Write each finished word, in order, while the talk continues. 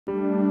త్రిత్వాన్ని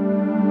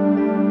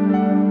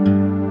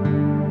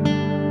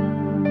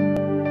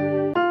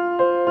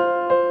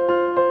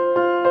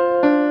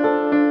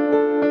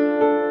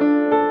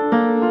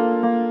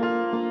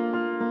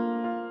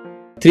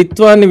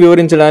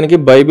వివరించడానికి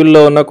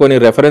బైబిల్లో ఉన్న కొన్ని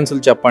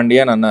రెఫరెన్సులు చెప్పండి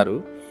అని అన్నారు.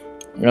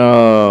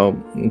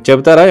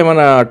 చెప్తారా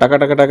ఏమన్నా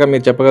టక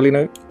మీరు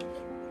చెప్పగలిగినవి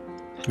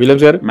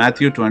విలియమ్స్ గారు?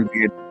 Matthew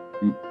 28.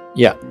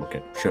 Yeah.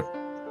 Okay, sure.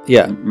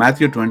 Yeah.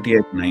 Matthew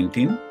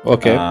 28:19.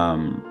 Okay.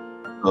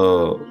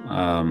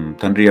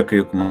 తండ్రి యొక్క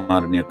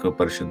కుమారుని యొక్క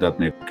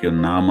పరిశుద్ధాత్మ యొక్క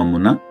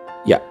నామమున.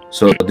 Yeah.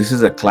 So this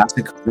is a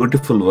classic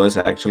beautiful verse.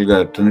 Actually గా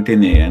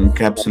ట్రినిటీని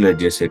ఎన్కాప్సులేట్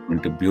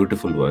చేసేటువంటి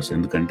బ్యూటిఫుల్ వర్స్.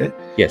 ఎందుకంటే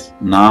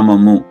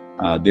నామము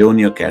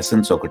దేవుని యొక్క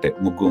ఎసెన్స్ ఒకటే,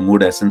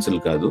 మూడు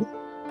ఎసెన్సులు కాదు.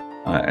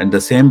 అండ్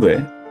ద సేమ్ వే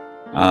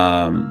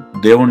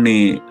దేవుణ్ణి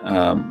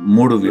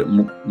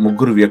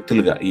ముగ్గురు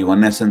వ్యక్తులుగా, ఈ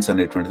వన్ ఎసెన్స్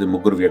అనేటువంటిది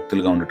ముగ్గురు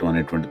వ్యక్తులుగా ఉండటం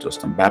అనేటువంటిది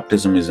చూస్తాం.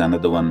 Baptism is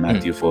another one.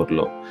 Matthew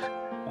 4లో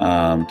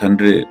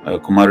తండ్రి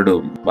కుమారుడు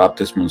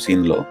బాప్తిస్మం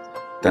సీన్ లో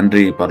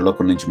తండ్రి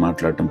పరలోకం నుంచి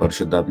మాట్లాడటం,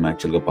 పరిశుద్ధాత్మ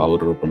యాక్చువల్ గా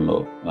పవర్ రూపంలో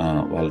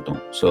వాడటం.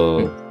 So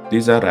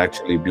these are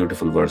actually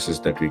beautiful versus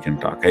that we can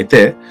talk.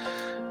 అయితే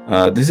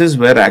this is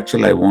where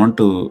actual I want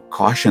to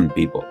caution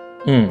people.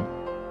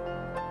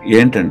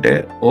 ఏంటంటే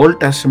ఓల్డ్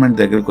టెస్టమెంట్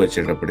దగ్గరకు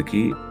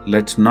వచ్చేటప్పటికి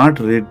let's not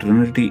read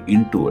Trinity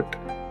into it.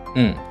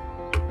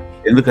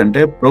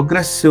 ఎందుకంటే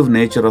progressive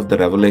nature of the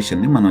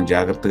revolution ని మనం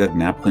జాగ్రత్తగా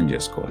జ్ఞాపకం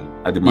చేసుకోవాలి,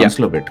 అది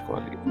మనసులో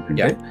పెట్టుకోవాలి.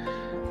 ఎందుకంటే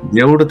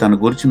దేవుడు తన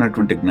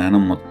గురించినటువంటి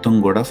జ్ఞానం మొత్తం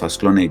కూడా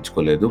ఫస్ట్ లోనే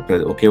ఇచ్చుకోలేదు,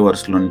 ఒకే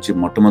వర్స్లో నుంచి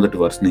మొట్టమొదటి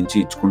వర్స్ నుంచి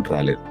ఇచ్చుకుంటూ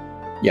రాలేదు.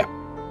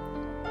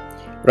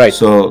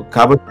 సో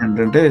కాబట్టి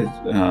ఏంటంటే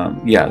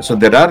so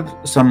there are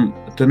some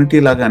Trinity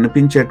లాగా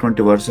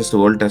అనిపించేటువంటి వర్సెస్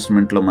ఓల్డ్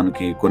టెస్టమెంట్ లో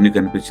మనకి కొన్ని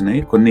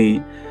కనిపించినాయి, కొన్ని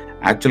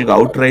యాక్చువల్ గా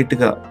అవుట్ రైట్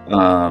గా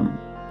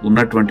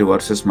ఉన్నటువంటి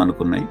వర్సెస్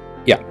మనకున్నాయి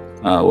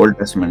ఓల్డ్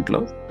టెస్టమెంట్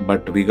లో.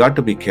 But we got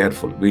to be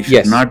careful. We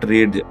should not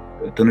read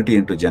Trinity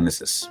into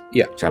Genesis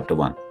chapter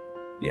 1.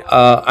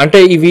 అంటే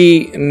ఇవి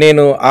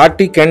నేను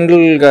ఆర్టి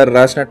కెండల్ గారు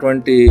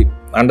రాసినటువంటి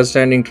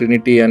అండర్స్టాండింగ్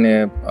ట్రినిటీ అనే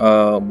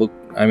బుక్,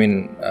 ఐ మీన్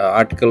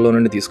ఆర్టికల్లో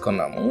నుండి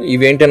తీసుకున్నాము.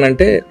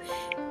 ఇవేంటనంటే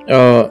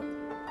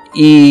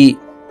ఈ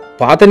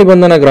పాత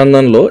నిబంధన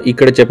గ్రంథంలో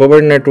ఇక్కడ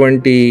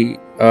చెప్పబడినటువంటి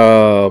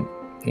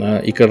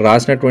ఇక్కడ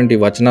రాసినటువంటి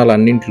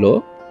వచనాలన్నింటిలో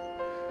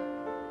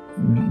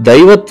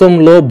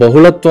దైవత్వంలో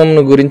బహుళత్వం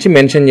గురించి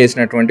మెన్షన్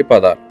చేసినటువంటి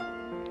పదాలు,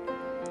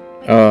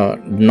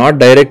 నాట్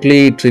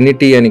డైరెక్ట్లీ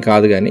ట్రినిటీ అని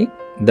కాదు, కానీ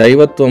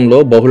దైవత్వంలో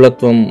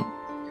బహుళత్వం,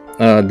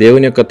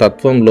 దేవుని యొక్క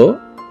తత్వంలో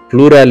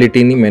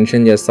ప్లూరాలిటీని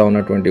మెన్షన్ చేస్తూ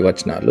ఉన్నటువంటి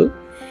వచనాలు,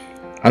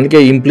 అందుకే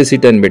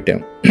ఇంప్లిసిట్ అని పెట్టాం.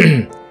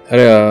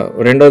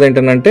 రెండోది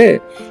ఏంటంటే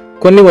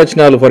కొన్ని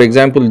వచనాలు, ఫర్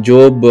ఎగ్జాంపుల్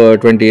జోబ్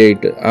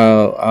 28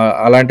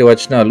 అలాంటి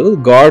వచనాలు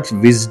గాడ్స్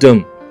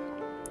విజ్డమ్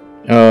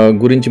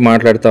గురించి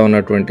మాట్లాడుతూ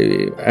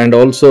ఉన్నటువంటివి, and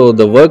also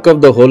the work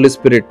of the Holi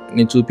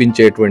స్పిరిట్ని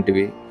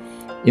చూపించేటువంటివి.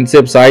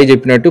 ఇన్సేపు Sai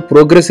చెప్పినట్టు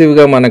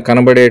ప్రోగ్రెసివ్గా మనకు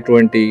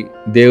కనబడేటువంటి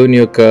దేవుని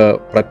యొక్క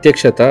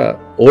ప్రత్యక్షత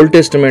ఓల్డ్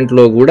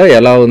టెస్టమెంట్లో కూడా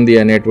ఎలా ఉంది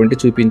అనేటువంటి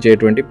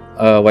చూపించేటువంటి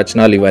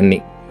వచనాలు ఇవన్నీ.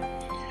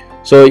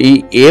 సో ఈ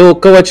ఏ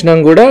ఒక్క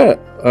వచనం కూడా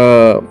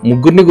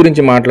ముగ్గురిని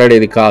గురించి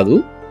మాట్లాడేది కాదు,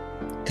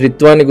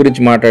 త్రిత్వాన్ని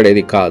గురించి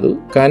మాట్లాడేది కాదు,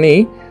 కానీ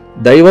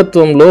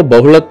దైవత్వంలో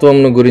బహుళత్వం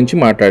గురించి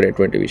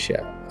మాట్లాడేటువంటి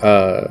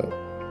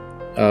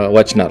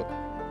వచనాలు.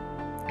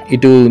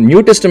 ఇటు న్యూ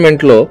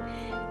టెస్టమెంట్లో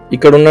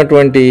ఇక్కడ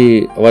ఉన్నటువంటి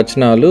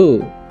వచనాలు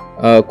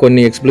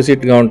కొన్ని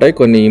ఎక్స్ప్లిసిట్గా ఉంటాయి,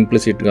 కొన్ని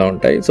ఇంప్లిసిట్గా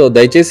ఉంటాయి. సో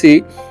దయచేసి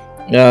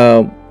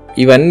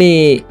ఇవన్నీ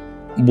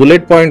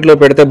బుల్లెట్ పాయింట్లో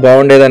పెడితే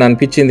బాగుండేదని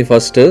అనిపించింది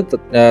ఫస్ట్,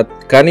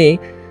 కానీ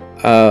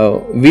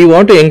we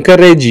want to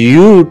encourage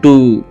you to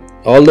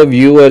all the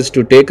viewers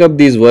to take up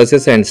these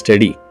verses and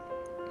study.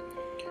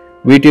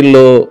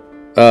 వీటిల్లో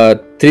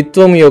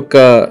త్రిత్వం యొక్క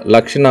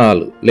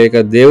లక్షణాలు లేక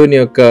దేవుని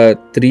యొక్క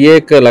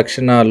త్రియేక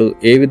లక్షణాలు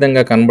ఏ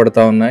విధంగా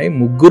కనబడతా ఉన్నాయి,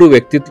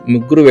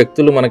 ముగ్గురు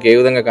వ్యక్తులు మనకు ఏ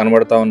విధంగా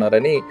కనబడతా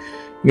ఉన్నారని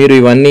మీరు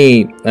ఇవన్నీ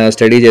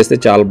స్టడీ చేస్తే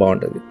చాలా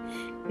బాగుంటుంది.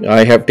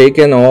 I have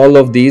taken all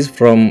of these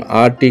from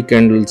R.T.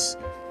 Kendall's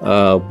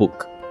book.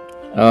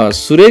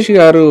 Suresh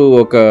గారు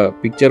ఒక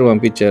పిక్చర్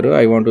పంపించారు,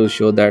 I want to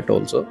show that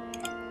also.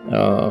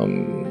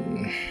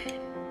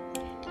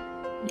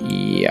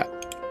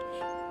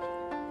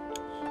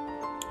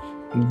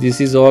 This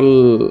is all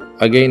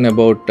again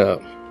about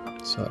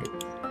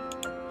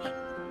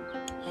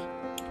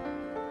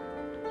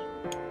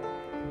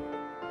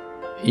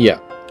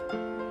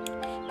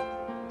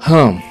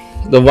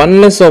the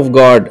oneness of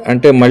God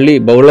అంటే మళ్ళీ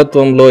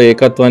బహుళత్వంలో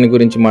ఏకత్వాన్ని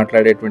గురించి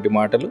మాట్లాడేటువంటి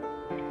మాటలు.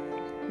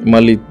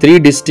 మళ్ళీ 3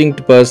 distinct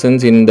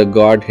persons in the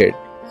Godhead,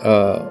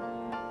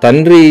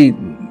 తండ్రి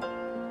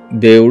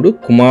దేవుడు,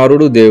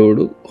 కుమారుడు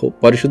దేవుడు,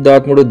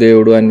 పరిశుద్ధాత్ముడు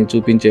దేవుడు అని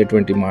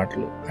చూపించేటువంటి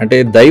మాటలు. అంటే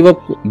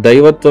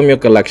దైవత్వం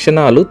యొక్క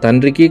లక్షణాలు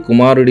తండ్రికి,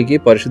 కుమారుడికి,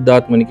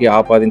 పరిశుద్ధాత్మునికి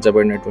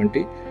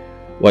ఆపాదించబడినటువంటి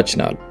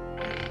వచనాలు.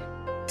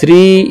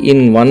 3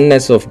 in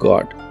oneness of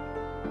God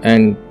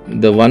and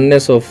the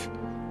oneness of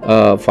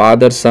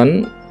Father,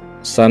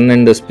 Son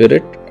and the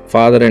Spirit,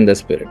 Father and the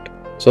Spirit.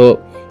 So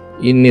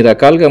ఇన్ని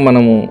రకాలుగా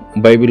మనము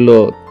బైబిల్లో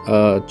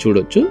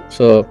చూడొచ్చు.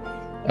 So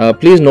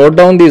please note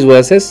down these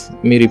versus.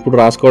 మీరు ఇప్పుడు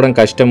రాసుకోవడం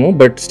కష్టము,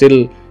 but still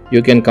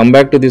you can come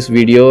back to this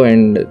video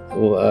and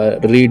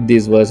read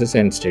these verses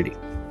and study.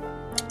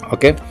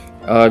 Okay,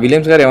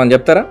 Williams గారు ఏమని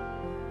చెప్తారా?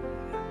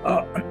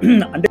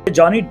 అంటే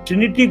జానీ,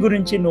 ట్రినిటీ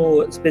గురించి నువ్వు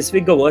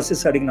స్పెసిఫిక్ గా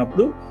వర్సెస్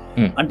అడిగినప్పుడు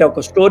అంటే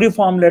ఒక స్టోరీ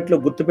ఫార్ములేట్ లో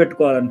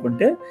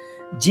గుర్తుపెట్టుకోవాలనుకుంటే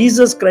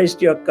జీసస్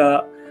క్రైస్ట్ యొక్క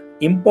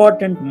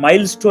ఇంపార్టెంట్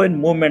మైల్ స్టోన్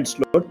మూమెంట్స్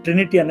లో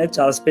ట్రినిటీ అనేది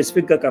చాలా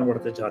స్పెసిఫిక్ గా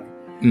కనబడుతుంది జానీ.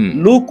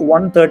 లూక్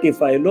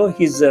 1:35 లో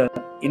హిజ్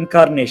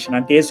ఇన్కార్నేషన్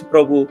అంటే యేసు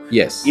ప్రభు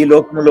ఈ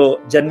లోకములో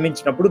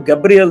జన్మించినప్పుడు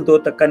గబ్రియల్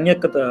దూత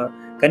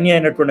కన్య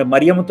అయినటువంటి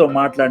మరియమ్మతో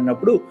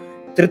మాట్లాడినప్పుడు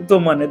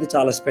త్రిత్వం అనేది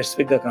చాలా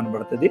స్పెసిఫిక్ గా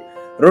కనబడుతుంది.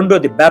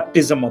 రెండోది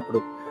బ్యాప్టిజం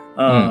అప్పుడు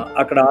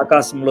అక్కడ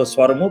ఆకాశంలో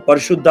స్వరము,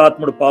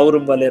 పరిశుద్ధాత్ముడు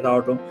పావురం వలె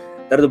రావడం,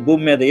 తర్వాత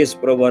భూమి మీద యేసు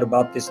ప్రభు వారు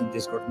బాప్తిజం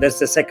తీసుకోవడం. That's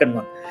the second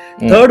one.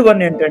 Third one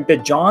ఏంటంటే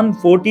జాన్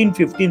 14,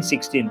 15,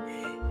 16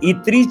 ఈ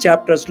 3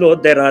 చాప్టర్స్ లో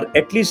there are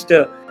at least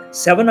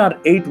 7 or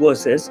 8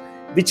 versus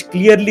which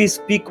clearly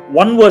speak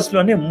one verse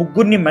లోనే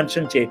ముగ్గురిని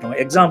మెన్షన్ చేయటం.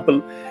 ఎగ్జాంపుల్,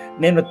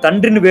 నేను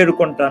తండ్రిని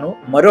వేడుకుంటాను,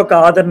 మరొక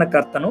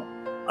ఆదరణకర్తను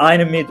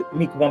ఆయన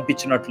మీకు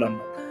పంపించినట్లు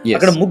అన్నాడు.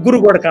 అక్కడ ముగ్గురు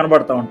కూడా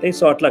కనబడతా ఉంటాయి.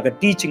 సో అట్లాగా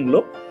టీచింగ్ లో.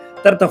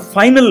 తర్వాత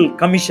ఫైనల్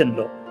కమిషన్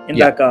లో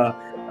ఇందాక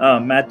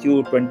మాథ్యూ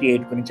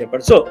 28 గురించి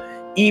చెప్పాడు. సో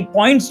ఈ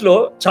పాయింట్స్ లో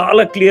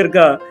చాలా క్లియర్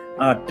గా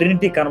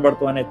ట్రినిటీ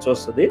కనబడతాం అనేది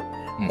చూస్తుంది.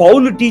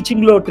 పౌలు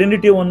టీచింగ్ లో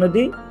ట్రినిటీ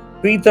ఉన్నది,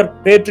 పీటర్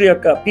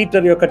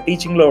యొక్క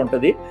టీచింగ్ లో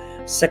ఉంటది.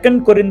 2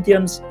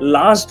 Corinthians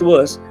లాస్ట్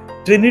వర్స్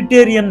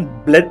ట్రినిటేరియన్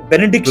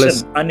బెనెడిక్షన్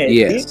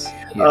అనేది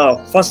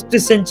ఫస్ట్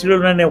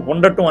సెంచరీలోనే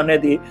ఉండటం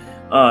అనేది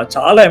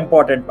చాలా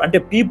ఇంపార్టెంట్. అంటే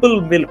పీపుల్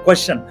విల్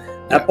క్వశ్చన్,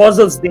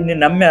 అపోజల్స్ దీన్ని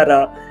నమ్మారా,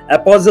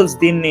 అపోజల్స్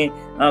దీన్ని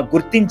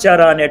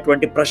గుర్తించారా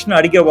అనేటువంటి ప్రశ్న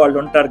అడిగే వాళ్ళు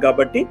ఉంటారు.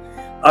 కాబట్టి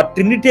ఆ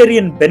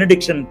ట్రినిటేరియన్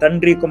బెనెడిక్షన్,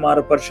 తండ్రి కుమార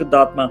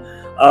పరిశుద్ధాత్మ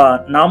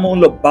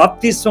నామంలో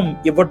బాప్తిస్వం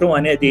ఇవ్వటం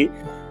అనేది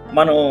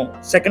మనం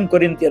 2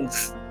 Corinthians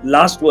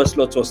లాస్ట్ వర్స్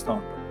లో చూస్తాం.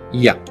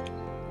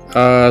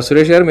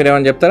 సురేష్ గారు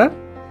మీరేమని చెప్తారా?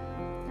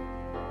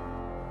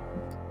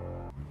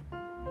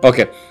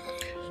 ఓకే,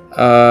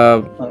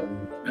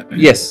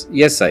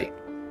 ఎస్ ఐ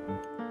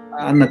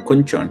అన్న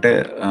కొంచెం అంటే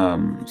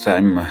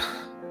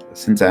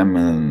since I'm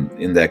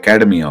in the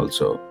academy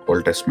also,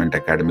 old testament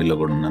అకాడమీలో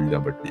కూడా ఉన్నాను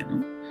కాబట్టి నేను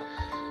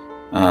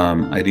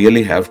I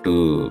really have to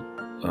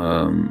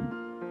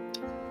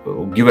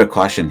give a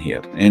caution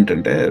here.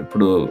 ఏంటంటే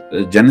ఇప్పుడు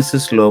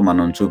జెనసిస్లో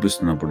మనం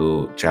చూపిస్తున్నప్పుడు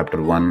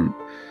చాప్టర్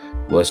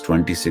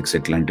 1:26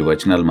 ఇట్లాంటి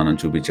వచనాలు మనం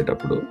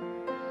చూపించేటప్పుడు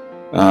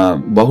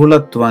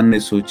బహుళత్వాన్ని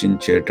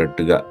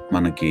సూచించేటట్టుగా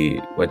మనకి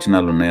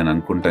వచనాలు ఉన్నాయని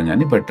అనుకుంటాం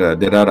కానీ, but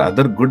there are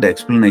other good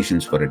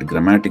explanations for it.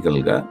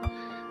 గ్రామాటికల్గా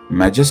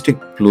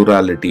Majestic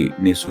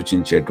ప్లూరాలిటీని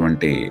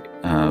సూచించేటువంటి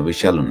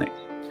విషయాలు ఉన్నాయి.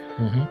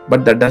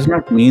 But that does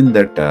not mean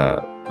that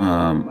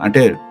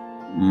అంటే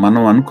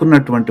మనం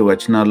అనుకున్నటువంటి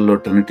వచనాల్లో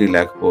ట్రినిటీ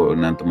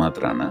లేకపోయినంత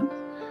మాత్రాన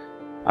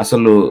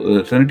అసలు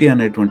ట్రినిటీ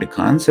అనేటువంటి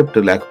కాన్సెప్ట్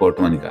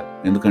లేకపోవటం అని కాదు.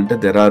 ఎందుకంటే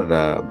there are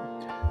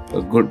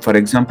good, for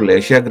example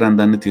Asia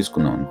గ్రంథాన్ని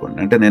తీసుకున్నాం అనుకోండి.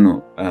 అంటే నేను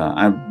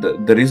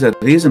there is a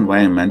reason why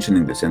I'm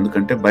mentioning this.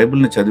 ఎందుకంటే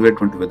బైబిల్ని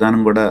చదివేటువంటి విధానం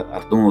కూడా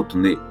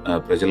అర్థమవుతుంది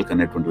ప్రజలకు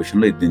అనేటువంటి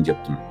విషయంలో ఇది నేను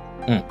చెప్తున్నాను.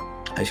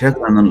 ఏషియా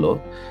గ్రంథంలో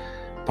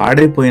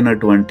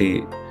పాడైపోయినటువంటి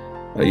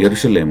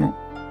యెరూషలేము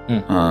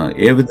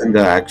ఏ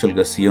విధంగా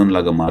యాక్చువల్గా సియోన్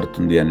లాగా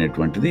మారుతుంది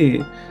అనేటువంటిది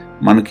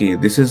మనకి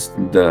this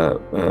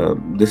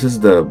is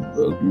the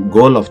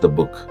goal of the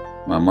book.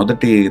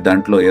 మొదటి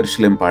దాంట్లో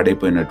యెరూషలేం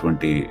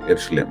పాడైపోయినటువంటి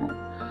యెరూషలేము,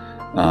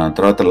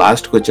 తర్వాత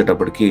లాస్ట్కి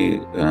వచ్చేటప్పటికి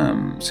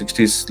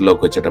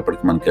 60sలోకి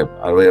వచ్చేటప్పటికి మనకి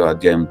 60వ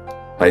అధ్యాయం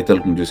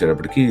పైతలకు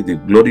చూసేటప్పటికి ఇది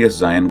గ్లోరియస్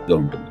జాయన్గా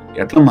ఉంటుంది.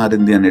 ఎట్లా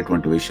మారింది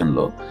అనేటువంటి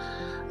విషయంలో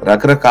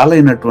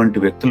రకరకాలైనటువంటి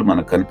వ్యక్తులు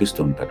మనకు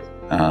కనిపిస్తూ ఉంటారు.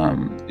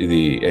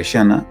 ఇది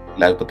యెషయానా,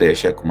 లేకపోతే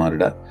యెషయా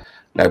కుమారుడా,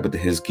 లేకపోతే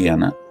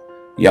హిజ్కియానా,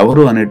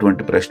 ఎవరు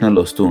అనేటువంటి ప్రశ్నలు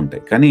వస్తూ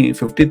ఉంటాయి. కానీ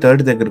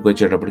 53rd దగ్గరకు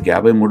వచ్చేటప్పటికి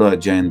 53వ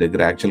అధ్యాయం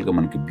దగ్గర యాక్చువల్గా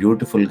మనకి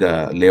బ్యూటిఫుల్గా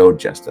లేఅవుట్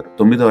చేస్తారు.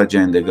 9వ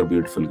అధ్యాయం దగ్గర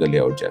బ్యూటిఫుల్గా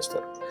లేఅవుట్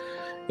చేస్తారు.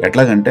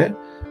 ఎట్లాగంటే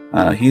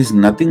he's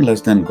nothing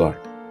less than God.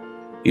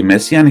 ఈ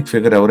మెస్సియానిక్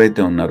ఫిగర్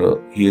ఎవరైతే ఉన్నారో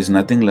he's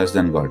nothing less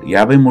than God.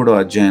 53వ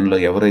అధ్యాయంలో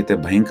ఎవరైతే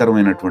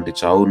భయంకరమైనటువంటి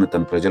చావుని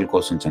తన ప్రజల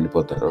కోసం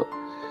చనిపోతారో,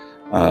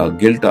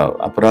 గిల్ట్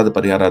అపరాధ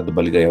పరిహారార్థ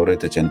బలిగా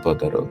ఎవరైతే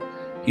చనిపోతారో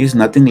he's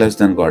nothing less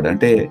than God.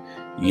 అంటే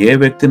ఏ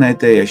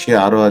వ్యక్తినైతే యెషయా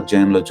 6వ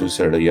అధ్యాయంలో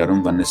చూశాడో, యరం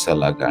వన్నిస్సా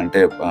లాగా, అంటే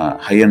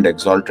హై అండ్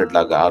ఎగ్జాల్టెడ్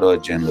లాగా 6వ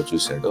అధ్యాయంలో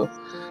చూశాడో,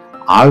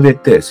 ఆ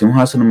వ్యక్తే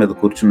సింహాసనం మీద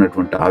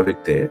కూర్చున్నటువంటి ఆ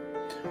వ్యక్తే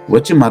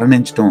వచ్చి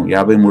మరణించడం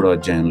 53వ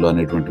అధ్యాయంలో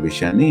అనేటువంటి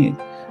విషయాన్ని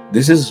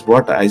this is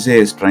what Isaiah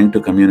is trying to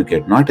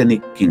communicate. Not any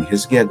king,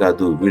 హిజ్కియా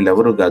కాదు,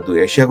 వీళ్ళెవరు కాదు,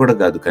 యెషయా కూడా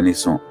కాదు,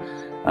 కనీసం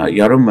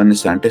యరం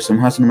వన్నిస్సా అంటే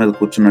సింహాసనం మీద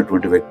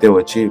కూర్చున్నటువంటి వ్యక్తే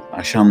వచ్చి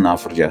అషాంని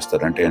ఆఫర్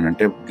చేస్తారు. అంటే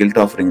ఏంటంటే గిల్ట్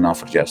ఆఫరింగ్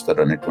ఆఫర్ చేస్తారు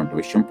అనేటువంటి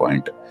విషయం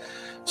పాయింట్.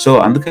 సో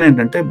అందుకని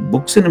ఏంటంటే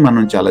బుక్స్ని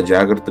మనం చాలా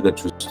జాగ్రత్తగా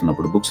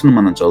చూస్తున్నప్పుడు, బుక్స్ని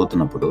మనం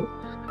చదువుతున్నప్పుడు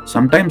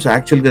సమ్ టైమ్స్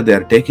యాక్చువల్గా they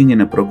are taking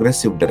in a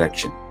progressive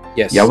direction.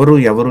 ఎవరు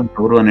ఎవరు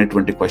ఎవరు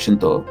అనేటువంటి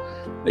క్వశ్చన్తో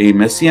ఈ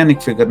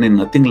messianic ఫిగర్ని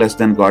nothing less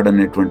than God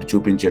అనేటువంటి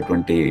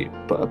చూపించేటువంటి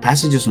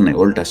ప్యాసేజెస్ ఉన్నాయి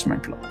ఓల్డ్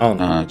టెస్ట్మెంట్లో,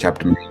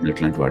 చాప్టర్ 9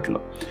 ఇట్లాంటి వాటిలో.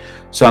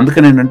 సో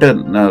అందుకని ఏంటంటే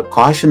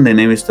caution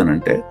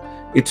నేనేమిస్తానంటే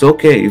it's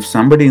okay if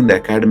somebody in the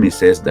academy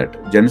says that.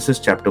 Genesis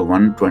chapter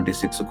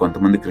 1:26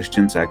 కొంతమంది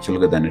క్రిస్టియన్స్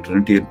యాక్చువల్గా దాన్ని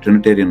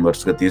ట్రినిటేరియన్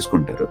వర్స్ గా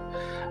తీసుకుంటారు.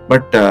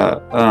 బట్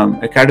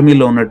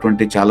అకాడమీలో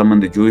ఉన్నటువంటి చాలా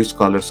మంది జూయిష్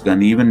స్కాలర్స్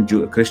కానీ ఈవెన్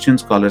క్రిస్టియన్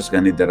స్కాలర్స్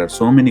కానీ there are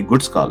so many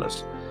good scholars,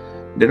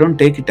 they don't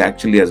take it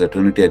actually as a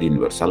Trinitarian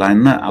verse. అలా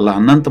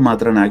అన్నంత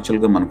మాత్రాన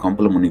యాక్చువల్గా మన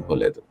కొంపలు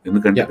మునిగిపోలేదు.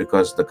 ఎందుకంటే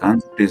because the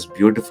concept is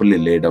beautifully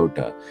laid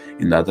out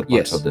in the other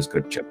parts of the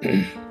scripture.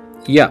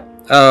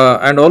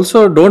 And also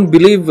don't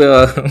believe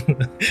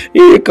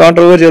ఈ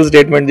controversial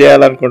statement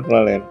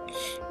చేయాలనుకుంటున్నాను నేను.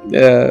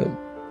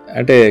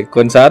 అంటే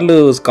కొన్నిసార్లు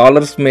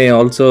scholars may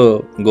also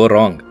go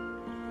wrong,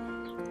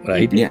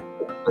 right?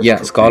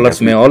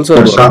 Scholars may also.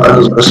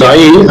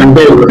 Sai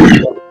అంటే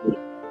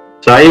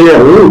సాయి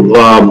గారు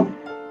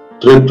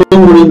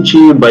త్రిత్వం గురించి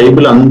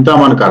బైబిల్ అంతా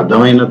మనకు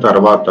అర్థమైన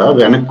తర్వాత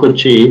వెనక్కి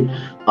వచ్చి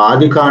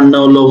ఆది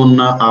కాండంలో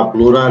ఉన్న ఆ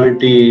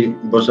ప్లూరాలిటీ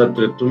బహుశా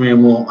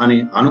త్రిత్వమేమో అని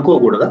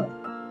అనుకోకూడదా?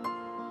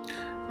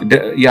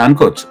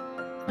 అనుకోవచ్చు.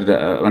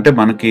 అంటే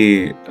మనకి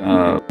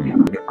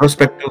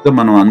రెట్రోస్పెక్టివ్ గా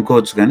మనం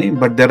అనుకోవచ్చు కానీ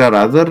but there are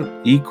other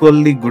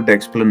equally good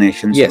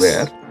explanations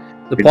wear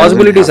the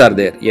possibilities are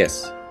there. yes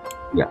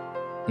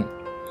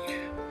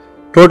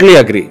totally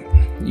agree.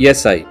 yes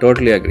I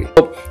totally agree.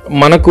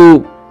 మనకు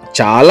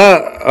చాలా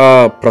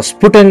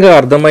ప్రస్ఫుటంగా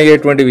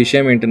అర్థమయ్యేటువంటి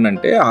విషయం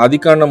ఏంటంటే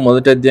ఆదికాండం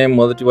 1వ అధ్యాయం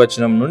 1వ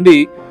వచనం నుండి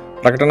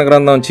ప్రకటన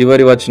గ్రంథం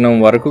చివరి వచనం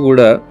వరకు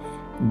కూడా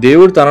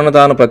దేవుడు తనను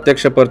తాను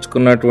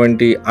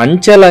ప్రత్యక్షపరుచుకున్నటువంటి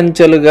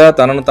అంచెలంచెలుగా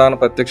తనను తాను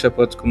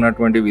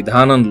ప్రత్యక్షపరుచుకున్నటువంటి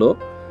విధానంలో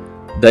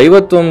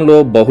దైవత్వంలో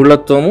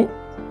బహుళత్వము,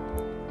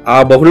 ఆ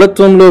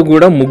బహుళత్వంలో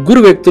కూడా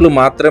 3 వ్యక్తులు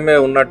మాత్రమే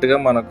ఉన్నట్టుగా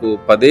మనకు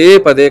పదే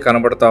పదే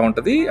కనబడతా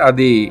ఉంటుంది.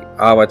 అది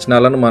ఆ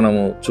వచనాలను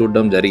మనము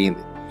చూడడం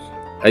జరిగింది.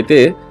 అయితే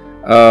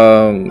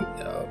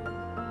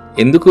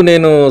ఎందుకు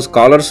నేను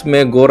స్కాలర్స్ మే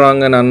గో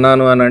రాంగ్ అని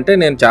అన్నాను అని అంటే,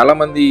 నేను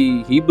చాలామంది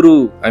హీబ్రూ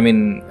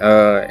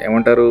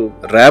ఏమంటారు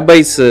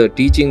రాబైస్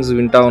టీచింగ్స్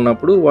వింటా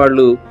ఉన్నప్పుడు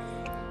వాళ్ళు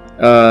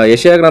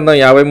యెషయా గ్రంథం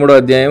 53వ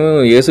అధ్యాయం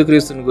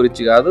యేసుక్రీస్తుని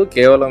గురించి కాదు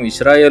కేవలం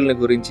ఇశ్రాయేల్ని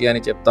గురించి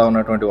అని చెప్తా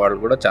ఉన్నటువంటి వాళ్ళు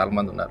కూడా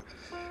చాలామంది ఉన్నారు.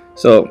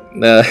 So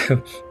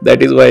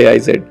that is why I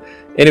said.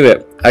 Anyway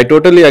I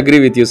totally agree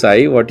with you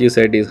Sai. What you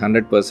said is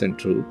 100%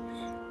 true.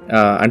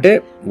 అంటే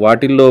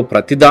వాటిల్లో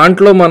ప్రతి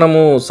దాంట్లో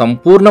మనము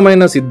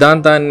సంపూర్ణమైన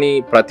సిద్ధాంతాన్ని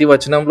ప్రతి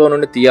వచనంలో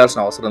నుండి తీయాల్సిన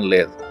అవసరం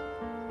లేదు.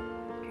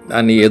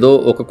 దాన్ని ఏదో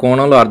ఒక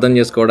కోణంలో అర్థం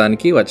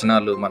చేసుకోవడానికి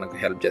వచనాలు మనకు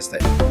హెల్ప్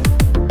చేస్తాయి.